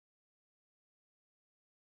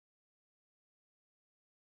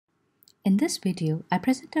In this video, I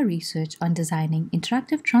present our research on designing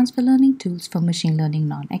interactive transfer learning tools for machine learning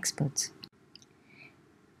non-experts.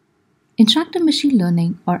 Interactive machine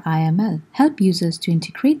learning, or IML, help users to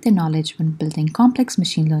integrate their knowledge when building complex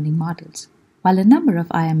machine learning models. While a number of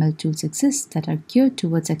IML tools exist that are geared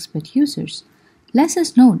towards expert users, less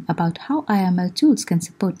is known about how IML tools can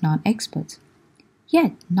support non-experts.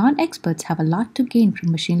 Yet, non-experts have a lot to gain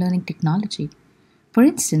from machine learning technology. For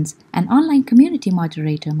instance, an online community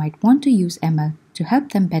moderator might want to use ML to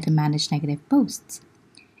help them better manage negative posts.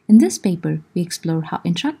 In this paper, we explore how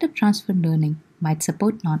interactive transfer learning might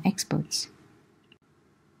support non-experts.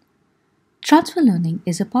 Transfer learning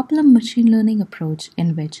is a popular machine learning approach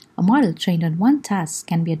in which a model trained on one task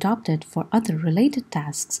can be adopted for other related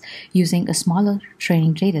tasks using a smaller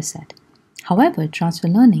training dataset. However, transfer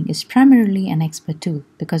learning is primarily an expert tool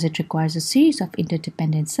because it requires a series of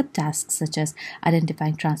interdependent subtasks such as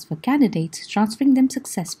identifying transfer candidates, transferring them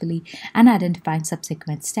successfully, and identifying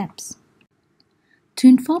subsequent steps. To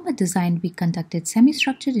inform our design, we conducted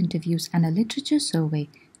semi-structured interviews and a literature survey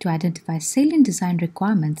to identify salient design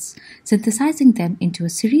requirements, synthesizing them into a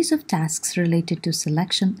series of tasks related to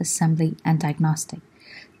selection, assembly, and diagnostic.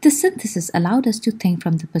 This synthesis allowed us to think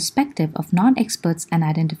from the perspective of non-experts and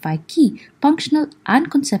identify key functional and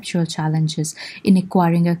conceptual challenges in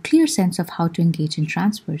acquiring a clear sense of how to engage in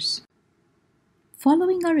transfers.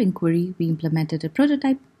 Following our inquiry, we implemented a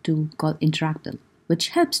prototype tool called Interactal, which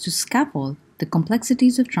helps to scaffold the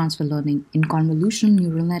complexities of transfer learning in convolutional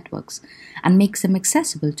neural networks and makes them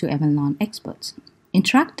accessible to ML non-experts.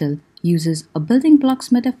 Interactal uses a building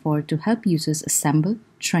blocks metaphor to help users assemble,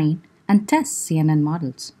 train, and test CNN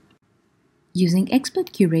models. Using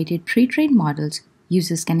expert-curated pre-trained models,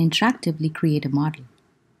 users can interactively create a model.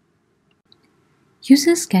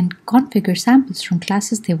 Users can configure samples from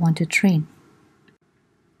classes they want to train.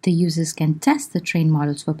 The users can test the trained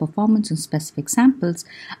models for performance on specific samples,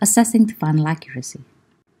 assessing the final accuracy.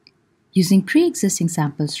 Using pre-existing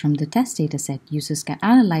samples from the test dataset, users can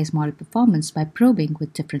analyze model performance by probing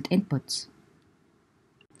with different inputs.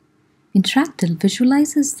 Interactal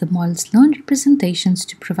visualizes the model's learned representations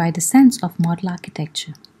to provide a sense of model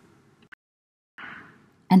architecture.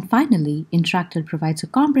 And finally, Interactal provides a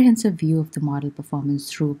comprehensive view of the model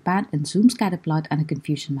performance through a pan and zoom scatter plot and a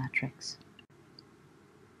confusion matrix.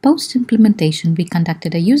 Post-implementation, we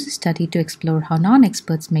conducted a user study to explore how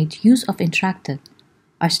non-experts made use of Interactal.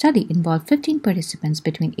 Our study involved 15 participants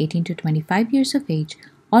between 18 to 25 years of age,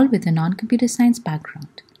 all with a non-computer science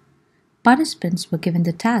background. Participants were given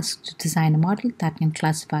the task to design a model that can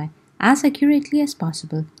classify as accurately as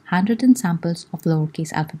possible handwritten samples of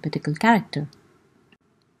lowercase alphabetical character.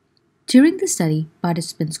 During the study,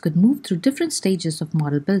 participants could move through different stages of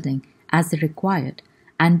model building as they required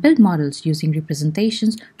and build models using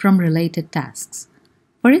representations from related tasks.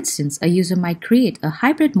 For instance, a user might create a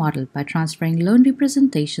hybrid model by transferring learned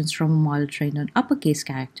representations from a model trained on uppercase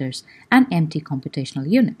characters and empty computational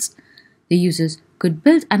units. The users could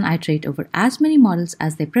build and iterate over as many models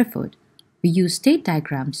as they preferred. We used state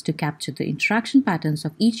diagrams to capture the interaction patterns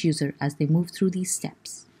of each user as they move through these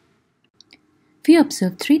steps. We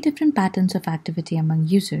observed 3 different patterns of activity among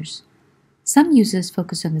users. Some users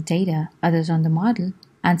focused on the data, others on the model,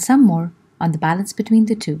 and some more on the balance between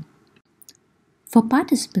the two. For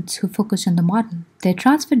participants who focused on the model, their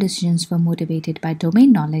transfer decisions were motivated by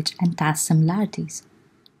domain knowledge and task similarities.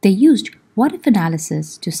 They used what-if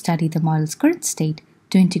analysis to study the model's current state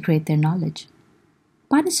to integrate their knowledge.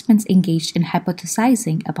 Participants engaged in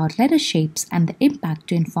hypothesizing about letter shapes and the impact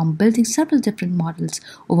to inform building several different models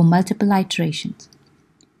over multiple iterations.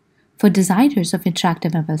 For designers of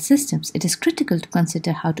interactive ML systems, it is critical to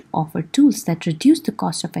consider how to offer tools that reduce the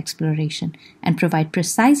cost of exploration and provide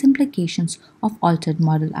precise implications of altered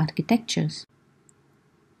model architectures.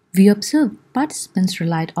 We observed participants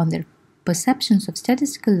relied on their perceptions of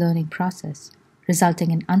statistical learning process,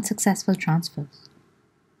 resulting in unsuccessful transfers.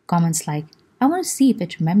 Comments like, "I want to see if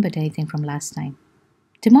it remembered anything from last time,"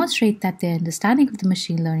 demonstrate that their understanding of the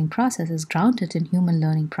machine learning process is grounded in human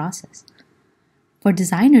learning process. For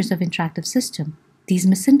designers of interactive systems, these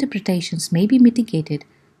misinterpretations may be mitigated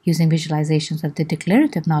using visualizations of the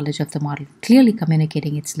declarative knowledge of the model, clearly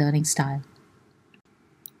communicating its learning style.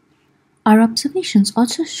 Our observations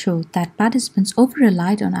also showed that participants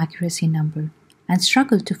over-relied on accuracy number and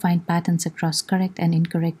struggled to find patterns across correct and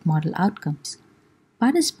incorrect model outcomes.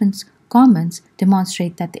 Participants' comments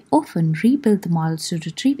demonstrate that they often rebuild the models to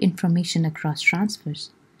retrieve information across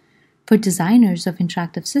transfers. For designers of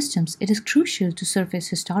interactive systems, it is crucial to surface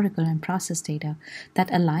historical and process data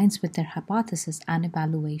that aligns with their hypotheses and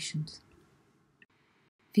evaluations.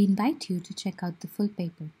 We invite you to check out the full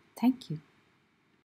paper. Thank you.